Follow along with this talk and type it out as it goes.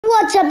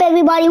What's up,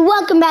 everybody?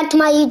 Welcome back to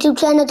my YouTube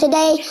channel.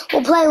 Today,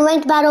 we're playing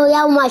Ranked Battle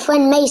Royale with my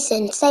friend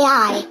Mason. Say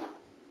hi.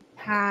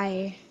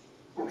 Hi.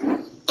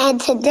 And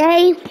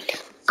today,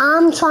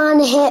 I'm trying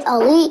to hit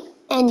Elite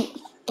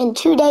in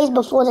 2 days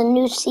before the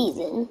new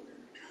season.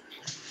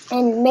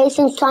 And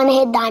Mason's trying to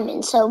hit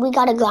Diamond, so we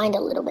gotta grind a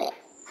little bit.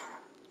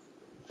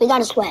 We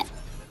gotta sweat.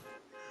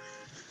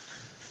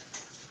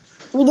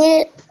 We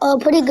did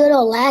pretty good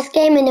our last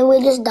game, and then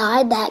we just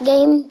died that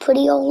game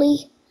pretty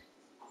early.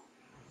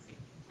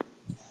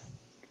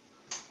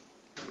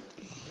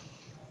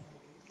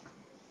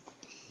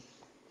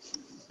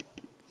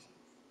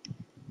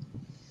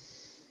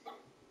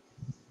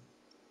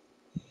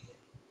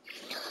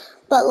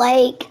 But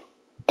like,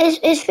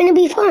 it's finna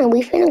be fun.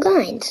 We finna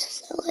grind.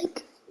 So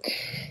like,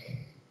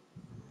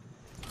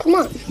 come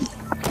on.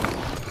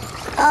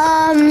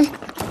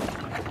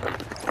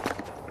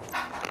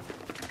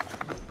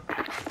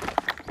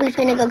 We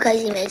finna go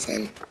crazy,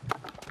 Mason.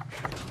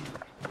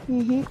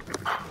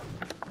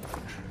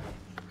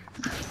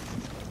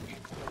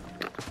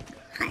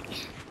 Hi.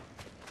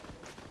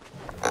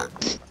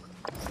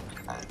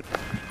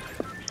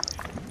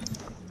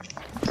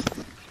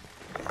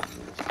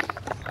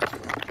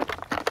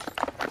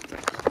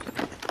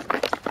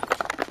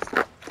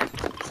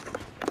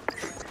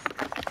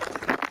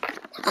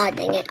 Ah,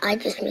 dang it. I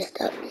just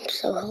messed up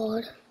so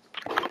hard.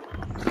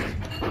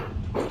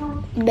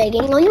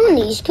 Begging on your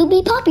knees to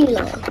be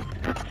popular.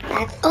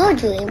 That's our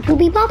dream, to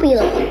be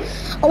popular.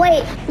 Oh,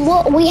 wait.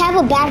 Well, we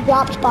have a bad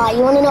drop spot.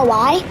 You want to know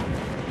why?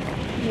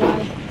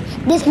 Why?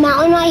 This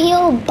mountain right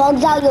here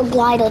bugs out your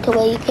glider to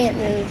where you can't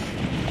move.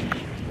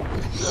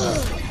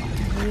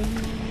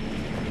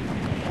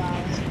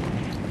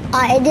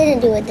 It didn't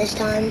do it this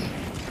time.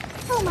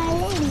 Oh my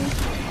lordy.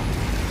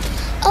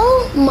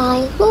 Oh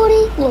my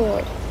lordy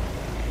lord.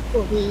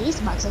 Please,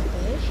 box of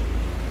fish.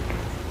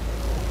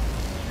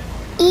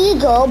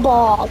 Eagle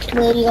box.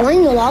 Where you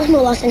going? You're lost,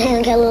 no lost in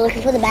hand. Okay,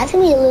 looking for the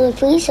bathroom. You're a little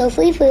free, so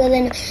free, freer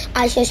than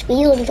I should speed.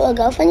 You're looking for a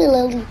girlfriend. You're a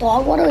little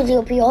dog water,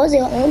 zero PR,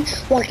 zero own.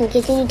 Walking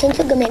kitchen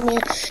utensil. Go make me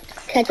a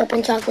ketchup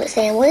and chocolate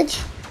sandwich.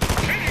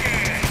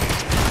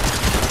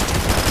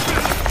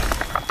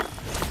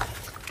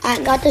 I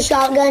got the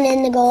shotgun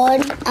in the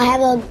guard. I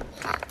have a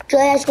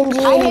gray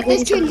SMG. I hit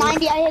this kid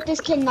 90. I hit this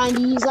kid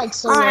 90. He's like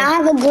so.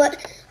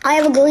 I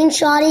have a green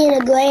shotty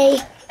and a gray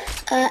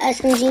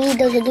SMG.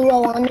 There's a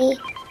duo on me.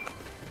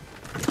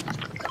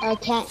 I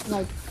can't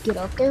like get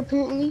up there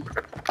apparently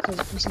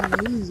because for some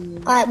reason.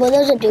 Alright, well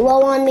there's a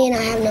duo on me and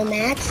I have no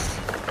mats.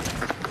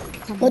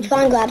 We'll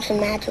try and grab some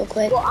mats real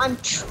quick. Well, I'm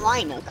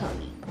trying to come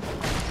in.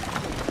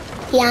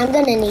 Yeah, I'm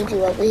gonna need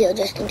you over here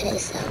just in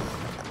case.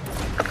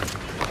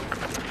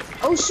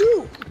 Oh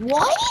shoot!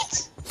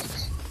 What?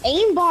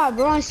 Aimbot,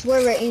 bro! I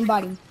swear we're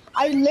aimbotting.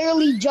 I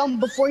literally jumped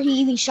before he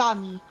even shot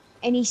me,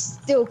 and he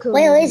still killed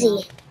me. Where is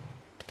he?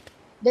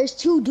 There's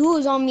two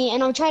duos on me,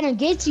 and I'm trying to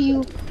get to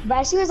you, but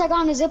as soon as I got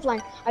on the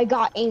zipline, I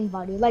got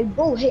aimbotted. Like,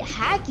 bro, hit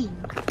hacking.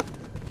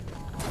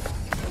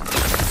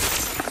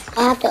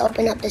 I have to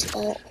open up this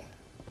vault.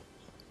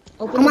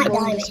 I might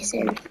die,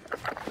 Mason.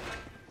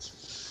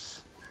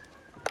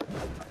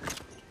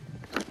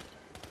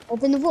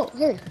 Open the vault,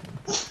 here.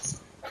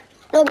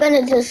 They're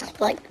gonna just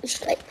like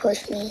straight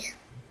push me.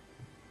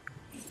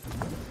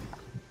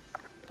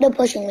 They're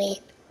pushing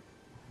me.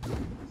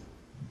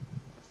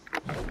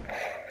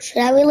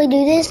 Should I really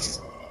do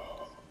this?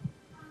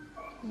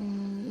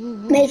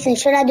 Mason,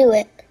 should I do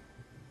it?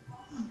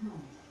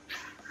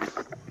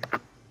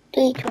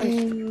 3,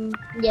 2,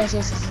 Yes.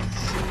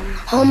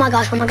 Oh my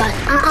gosh,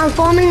 I'm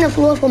forming the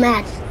floor for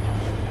mats.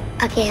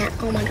 I can't,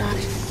 oh my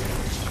gosh.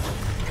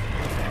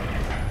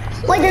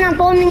 Wait, then I'm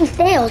forming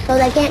sails so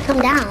they can't come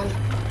down.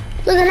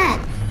 Look at that.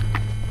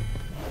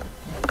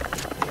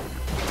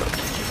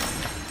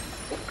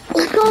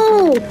 Let's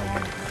go.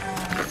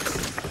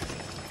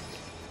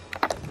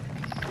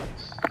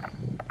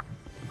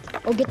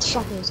 Oh, get the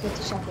shotguns,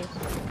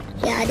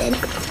 Yeah, I did.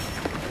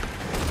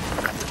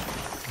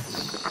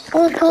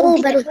 Oh, let's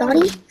go, better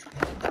body.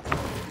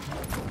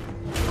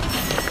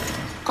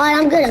 Alright,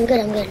 I'm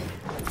good.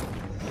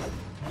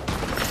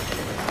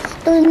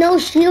 There's no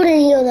shield in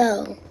here,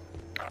 though.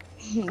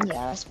 Yeah,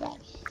 that's bad.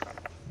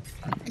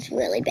 It's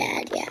really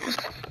bad, yeah.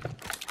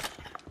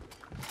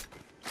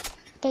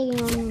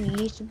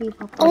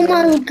 Oh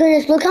my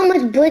goodness, look how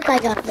much brick I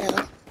got,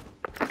 though.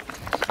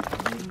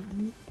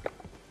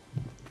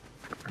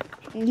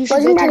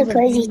 Wasn't that a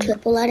crazy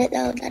triple at it,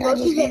 though, that I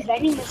just hit?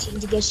 Vending machine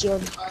to get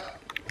shield.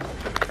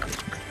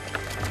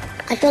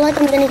 I feel like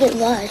I'm gonna get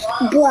rushed.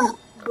 Bruh.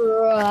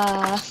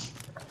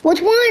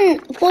 Which one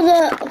for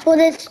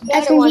this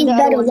SMG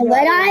better, the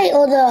red eye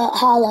or the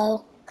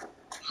hollow?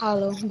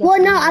 Hollow. Well,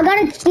 no, I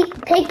gotta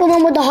take the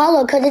one with the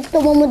hollow because it's the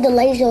one with the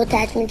laser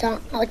attachment.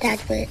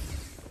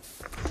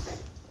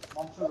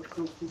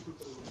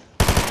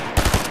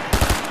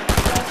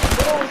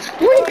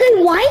 Wait,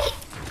 white?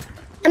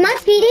 Am I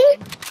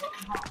cheating?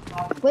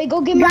 Wait,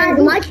 go get my. Guys,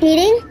 am I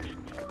cheating?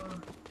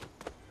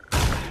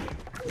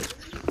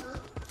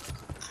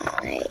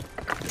 Alright.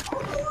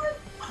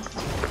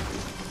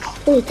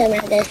 Please tell me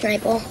I get a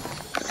sniper.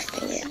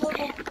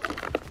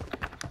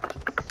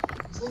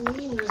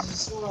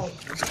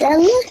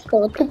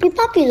 Celestial to be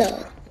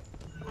popular.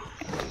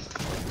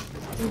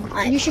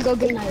 You should go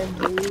get my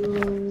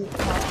boot.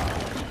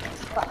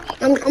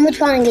 I'm gonna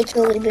try and get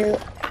you a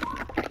reboot.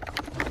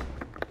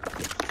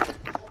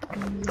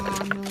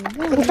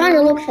 I'm trying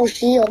to look for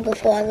shield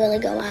before I really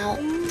go out.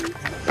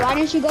 Why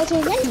don't you go to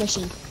a vending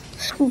machine?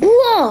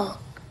 Bro!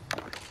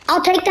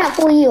 I'll take that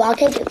for you. I'll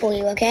take it for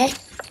you, okay?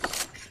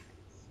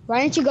 Why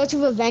don't you go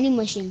to a vending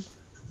machine?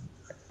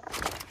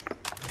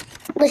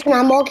 Listen,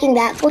 I'm walking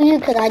that for you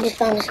because I just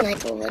found a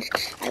sniper, which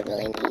I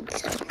really need,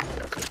 so.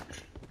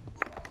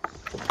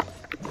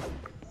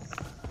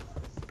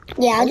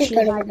 Yeah, I'll just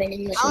go to the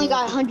vending machine. I only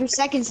got 100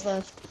 seconds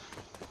left.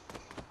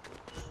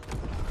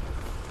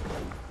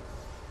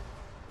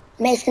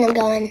 Mason, I'm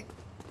going.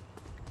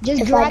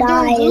 Just If I grab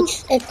die, your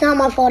boot. it's not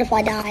my fault if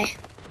I die.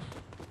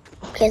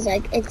 Because,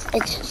 like,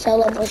 it's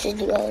solo versus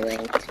duo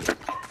ranked.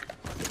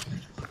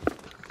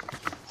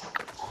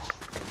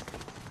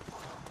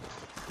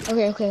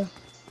 Okay.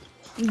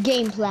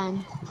 Game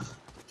plan.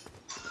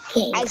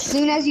 Okay. As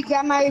soon as you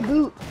grab my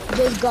boot,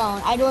 just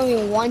gone. I don't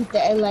even want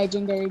the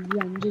legendary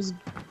gem. Just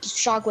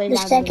shockwave The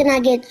out second of it. I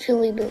get to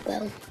reboot,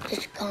 bro,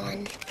 just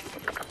gone.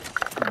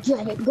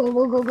 Get it. Go.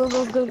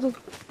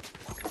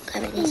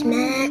 Grabbing these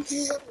mats.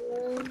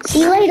 See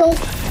you later.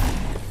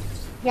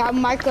 Yeah, I'm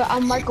Marco.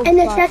 And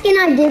the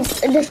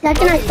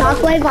second I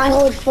shockwave, I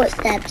hold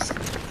footsteps.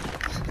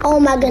 Oh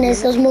my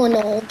goodness, there's more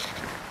nodes.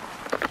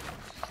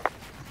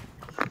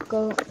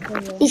 Go.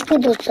 These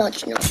kids are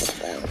such nodes,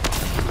 bro.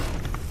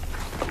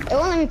 It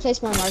won't let me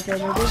place my marker.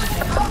 Though.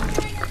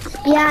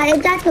 Yeah,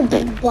 it's like a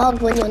big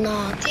bug when you're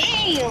not.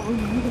 Damn!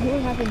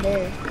 What happened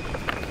there?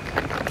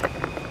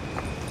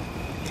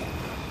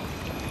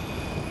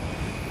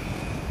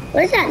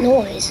 What is that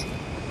noise?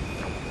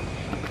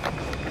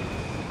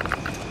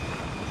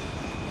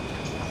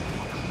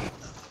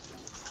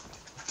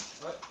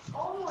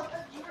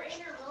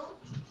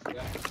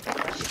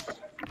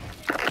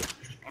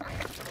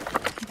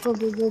 Go.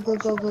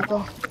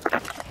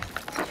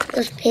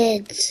 Those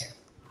kids.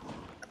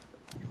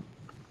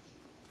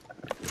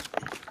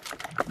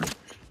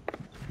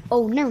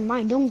 Oh, never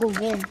mind. Don't go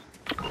there.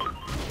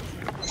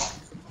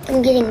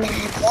 I'm getting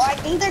mad. Oh, I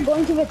think they're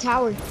going to the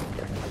tower.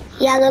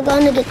 Yeah, they're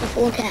going to get the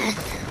forecast.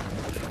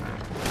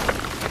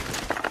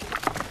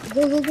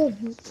 Go.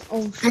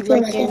 Oh, I shoot,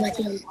 feel right there. my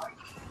team.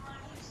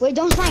 Wait,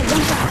 don't snipe.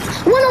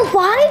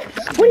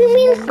 105? What do you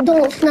mean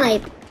don't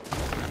snipe?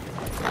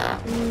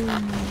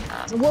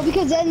 Well,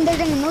 because then they're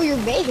gonna know you're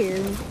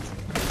here.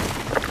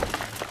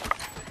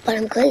 But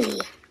I'm crazy.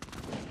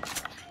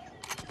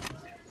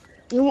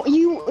 What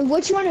you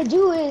want to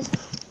do is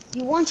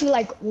you want to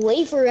like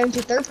wait for them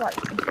to third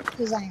party.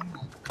 Because I am.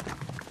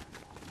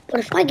 But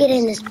if I get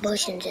in this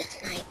bush and just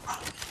snipe.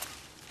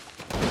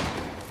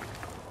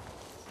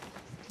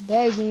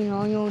 Begging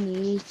on your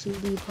knees to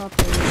be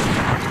popular.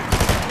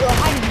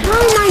 How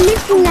am I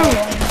missing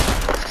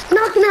that?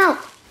 Knock him out.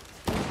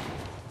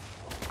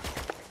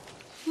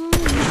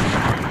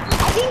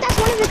 I think that's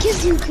one of the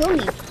kids who killed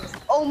me.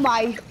 Oh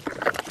my.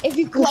 If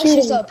you clutch cheating.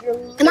 this up, you're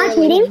Am I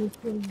cheating?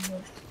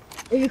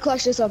 If you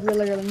clutch this up, you're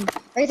literally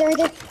right there.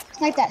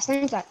 Snipe that. If you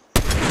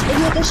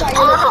hit the shot,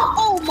 you're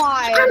oh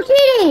my. I'm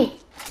cheating.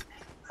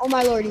 Oh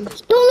my lordy. Don't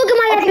look at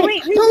my epic.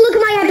 wait. Don't look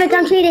at my epic.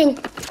 I'm cheating.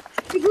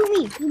 You blew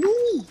me.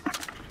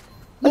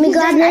 Let me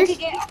Because grab then this.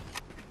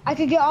 I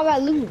could get all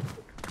that loot.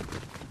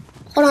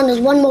 Hold on,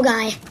 there's one more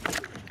guy.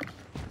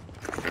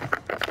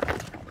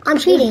 I'm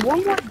cheating. There's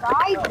one more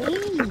guy?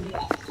 Dang.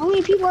 How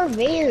many people are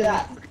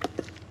there?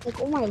 Like,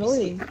 oh my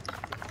lordy.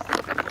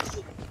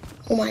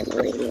 Oh my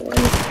lordy.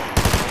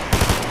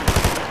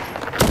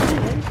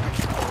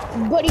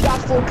 Buddy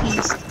got full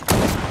piece.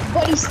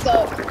 Buddy's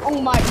stuck.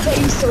 Oh my,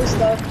 Buddy's so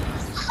stuck.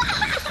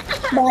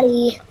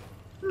 Buddy.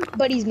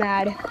 Buddy's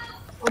mad.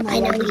 Oh my I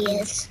know lordy. he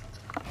is.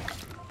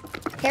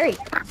 Carry.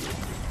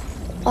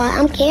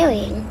 I'm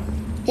carrying.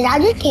 Did I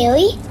just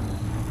carry?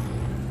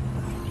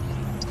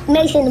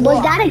 Mason,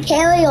 was that a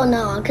carry or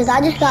no? Because I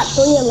just got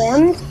 3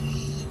 limbs.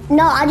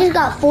 No, I just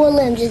got 4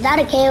 limbs. Is that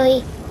a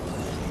carry?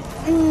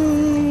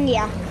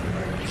 Yeah.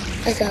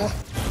 Let's go.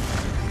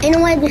 Ain't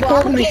no way to Bro, my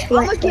I'm gonna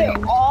sweat.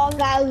 get all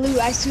that loot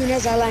as soon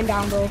as I land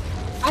down, bro.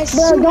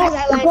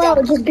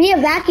 Bro, just be a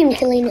vacuum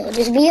cleaner.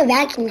 Just be a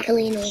vacuum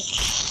cleaner.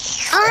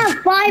 I have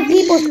 5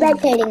 people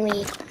spectating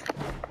me.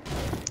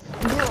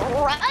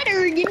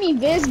 Brother, give me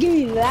this, give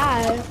me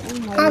that. Oh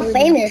my I'm lord.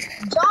 famous.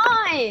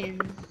 John!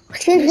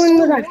 Since when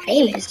was I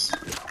famous?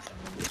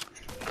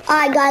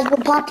 Alright guys,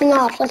 we're popping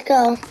off. Let's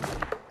go.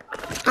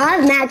 I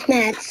have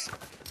mats.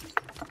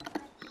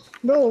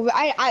 Bro,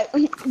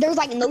 there's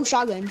like no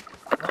shotgun.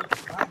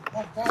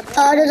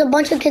 There's a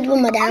bunch of kids with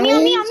medallions.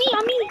 On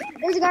me.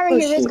 There's a guy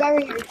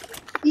right here.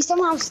 He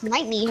somehow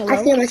sniped me. Hello?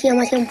 I see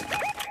him.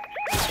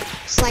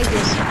 Snipe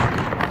this.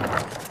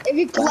 If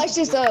you clutch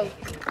this up.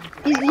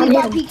 He's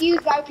about to peek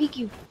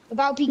you.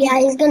 Yeah,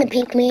 he's gonna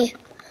peek me.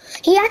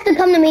 He has to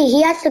come to me.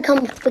 He has to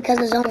come because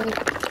of zone.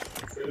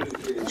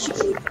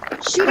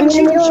 Shoot I'm him.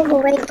 in the middle of a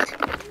race.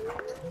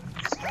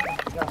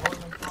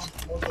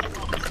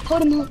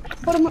 Hold him.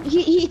 Hold him.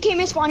 He came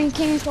in spawn. He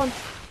came in spawn.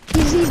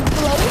 He's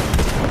below.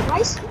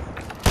 Nice.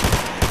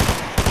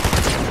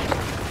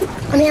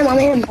 I'm him.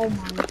 Oh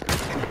my.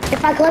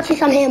 If I clutch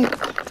this, I'm him.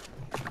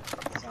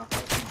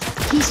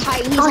 He's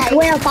high. I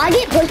swear, if I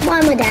get pushed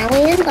by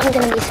medallions, I'm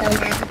gonna be so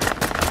mad.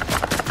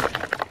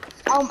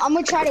 I'm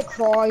gonna try to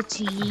crawl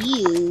to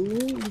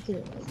you.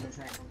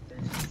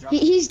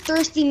 He's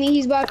thirsty me.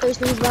 He's about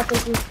thirsty. Oh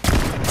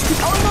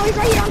no, he's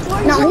right here on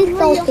floor. No, he's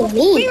thirsty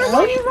me,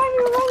 bro. Revive me.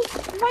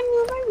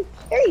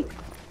 Hey,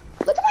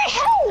 look at my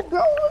health, bro.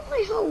 Look at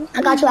my health.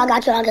 I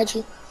got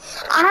you.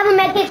 I have a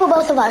medkit for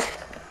both of us.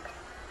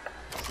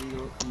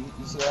 You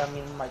see what I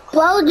mean? My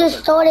Bro just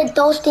started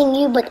toasting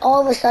you, but all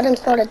of a sudden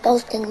started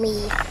toasting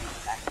me.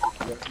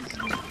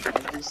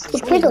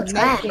 These kids are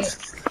trash.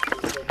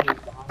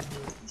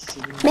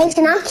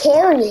 Mason, I'm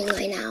carrying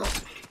right now.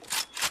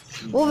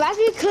 Well, that's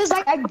because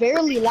like I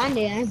barely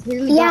landed.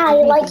 Yeah,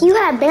 like you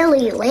had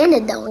barely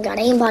landed though and got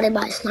aimbotted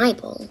by a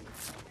sniper.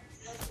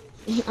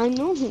 I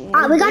know.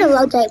 We gotta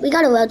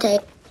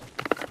rotate.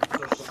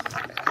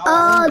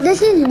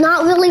 This is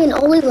not really an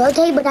only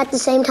rotate, but at the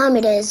same time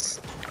it is.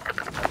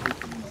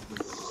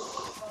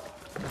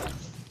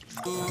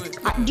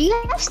 Do you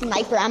have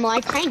sniper ammo?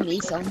 I kind of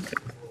need some.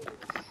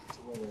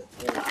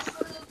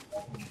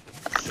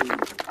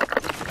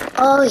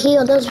 Oh,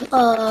 here, there's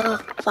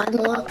 5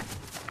 more.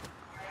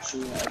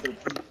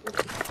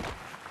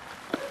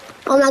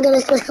 Oh my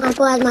goodness, this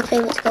sniper has my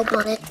favorite scope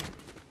on it.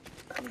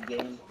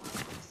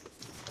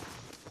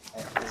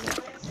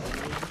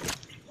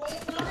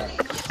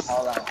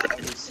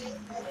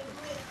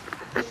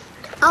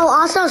 Oh,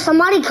 also,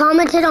 somebody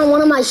commented on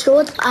one of my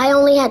shorts, I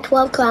only had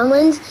 12 crown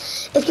wins.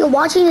 If you're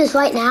watching this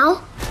right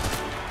now,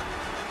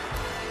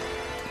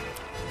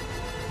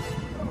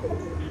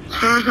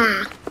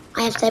 haha,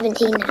 I have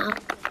 17 now.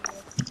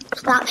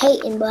 Stop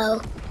hating,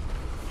 bro.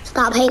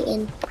 Stop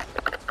hating.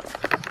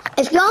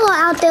 If y'all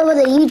are out there with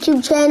a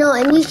YouTube channel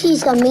and you see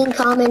some mean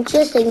comments,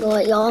 just ignore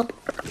it, y'all.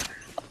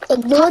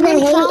 Ignore the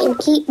hate and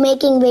keep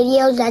making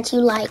videos that you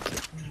like.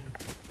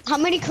 How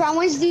many crown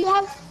wins do you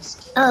have?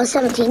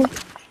 17.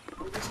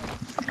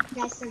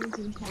 That's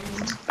 17 crown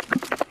wins.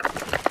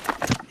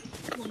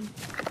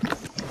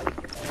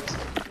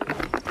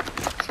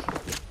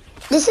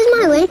 This is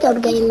my rank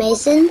up game,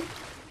 Mason.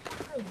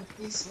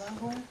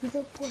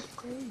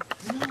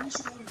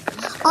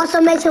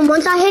 Also, Mason,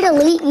 once I hit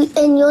elite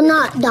and you're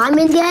not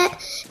diamond yet,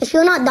 if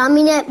you're not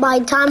diamond yet by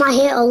the time I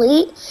hit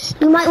elite,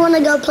 you might want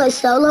to go play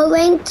solo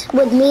ranked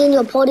with me and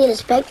your party to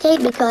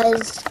spectate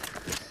because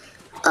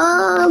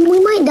we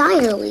might die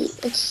in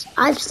elite.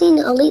 I've seen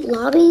elite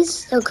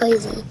lobbies, they're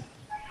crazy.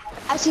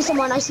 I see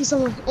someone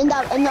in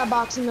that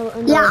box in the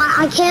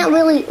Yeah,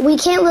 we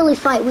can't really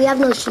fight. We have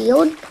no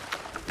shield.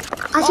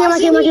 I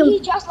see him. He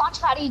just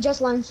launched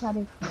at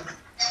it.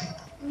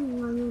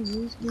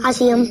 I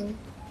see him.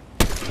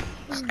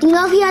 Do you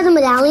know if he has a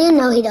medallion?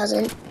 No, he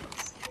doesn't.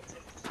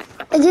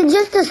 Is it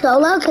just a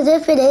solo? Because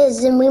if it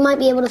is, then we might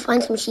be able to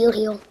find some shield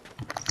heal.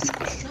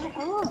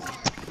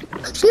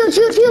 Shield!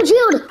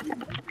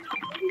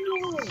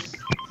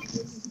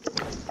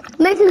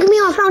 Mason, come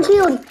here, I found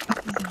shield.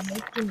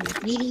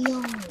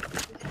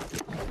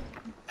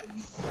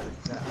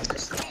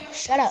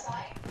 Shut up.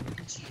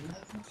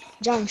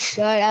 John,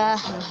 shut up.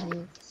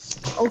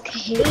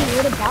 Okay,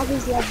 what about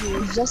this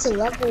level? It's just a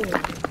level.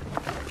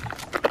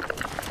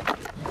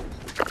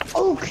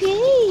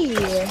 Okay.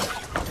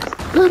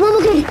 There's one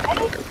more kid. I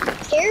don't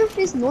care if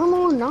it's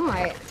normal or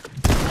not.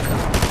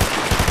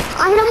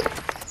 I hit him.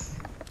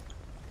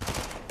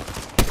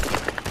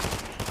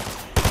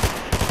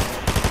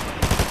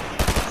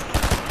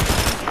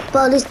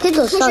 Bro, these kids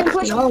are so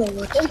slow.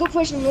 Let's go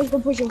push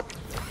him.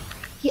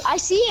 I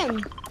see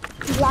him.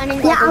 He's lining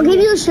Yeah, up. I'll give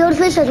you a shield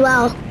fish as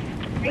well.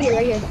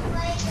 Right here.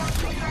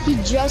 He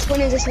just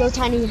went in this little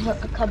tiny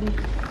cubby.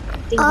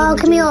 Oh,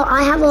 Camille,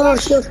 I have a little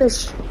shield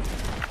fish.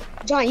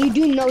 John, you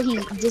do know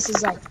this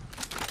is like...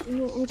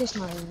 I'm just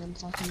not even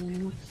talking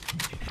anymore.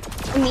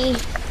 Me.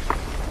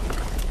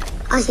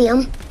 I see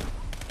him.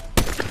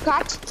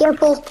 Got.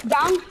 Careful.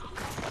 Down.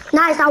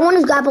 Nice, I want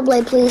his grapple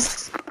blade,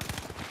 please.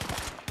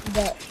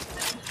 But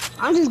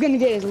I'm just gonna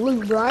get his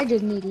loot, bro. I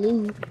just need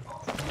loot.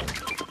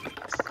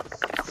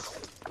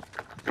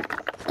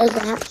 There's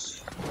that.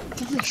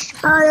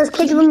 There's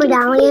kids with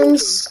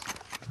medallions.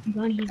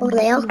 Over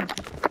there.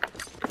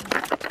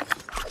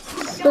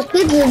 Those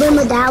kids with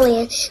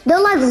medallions. They're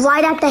like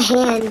right at the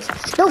hand.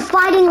 They're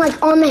fighting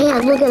like on the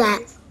hand. Look at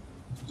that.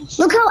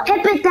 Look how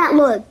epic that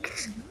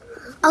looks.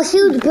 A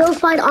huge build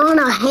fight on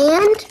a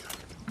hand.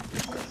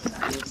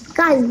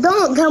 Guys,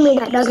 don't tell me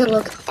that doesn't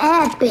look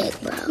epic,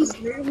 bro. He's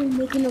literally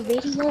making a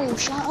video.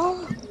 Shut up.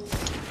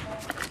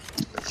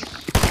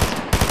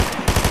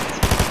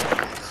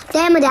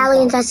 Damn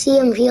medallions, I see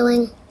him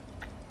healing.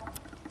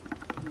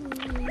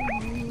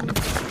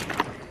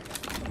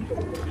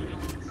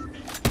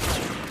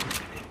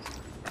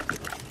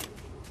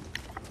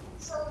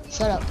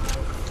 Shut up.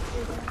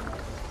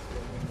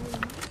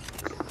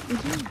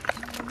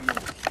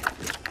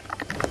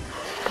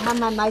 I have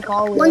my mic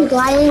always. One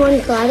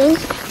gliding.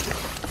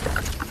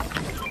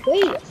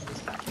 Wait.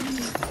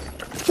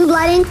 Two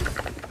gliding.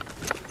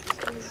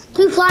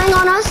 Two flying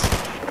on us.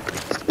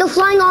 They're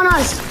flying on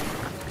us.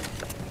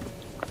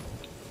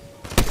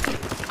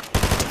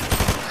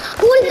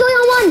 43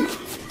 on 1.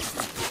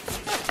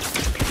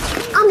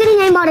 I'm getting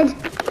aimbotted.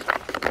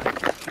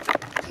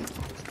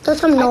 There's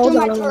some I nulls threw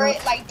my all over.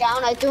 turret like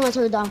down. I threw my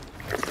turret down.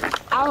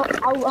 I'll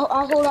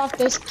hold off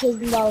this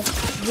kid and I'll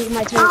do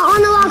my turret.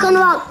 On the rock, on the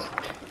rock.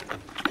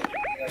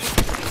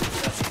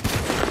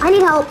 I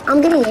need help.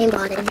 I'm getting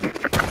aimbotted.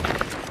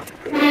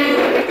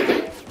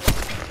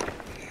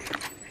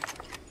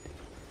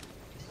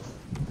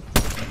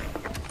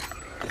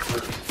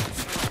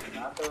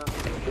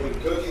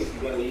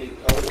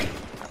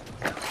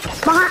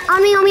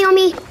 Behind, on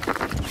me.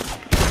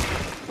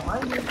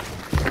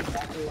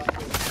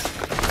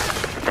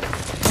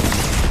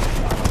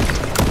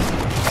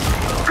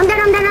 I'm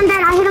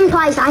dead. I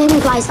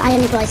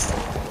hit him twice.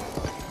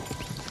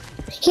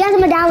 He has a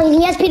medallion.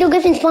 He has Peter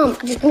Griffin's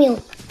pump. Just come here.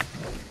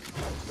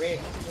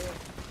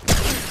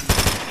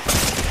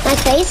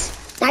 Nice face.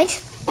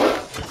 Nice.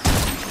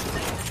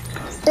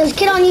 There's a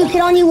kid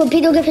on you with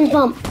Peter Griffin's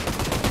pump.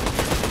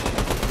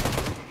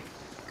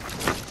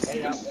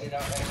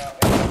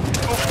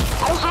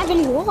 I don't have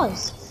any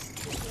walls.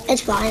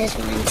 It's fine.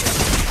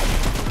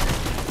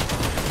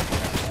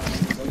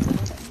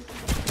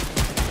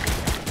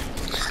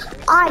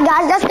 Alright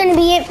guys, that's going to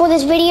be it for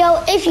this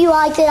video. If you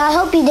liked it, I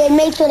hope you did.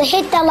 Make sure to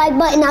hit that like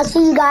button. I'll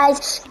see you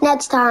guys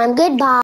next time. Goodbye.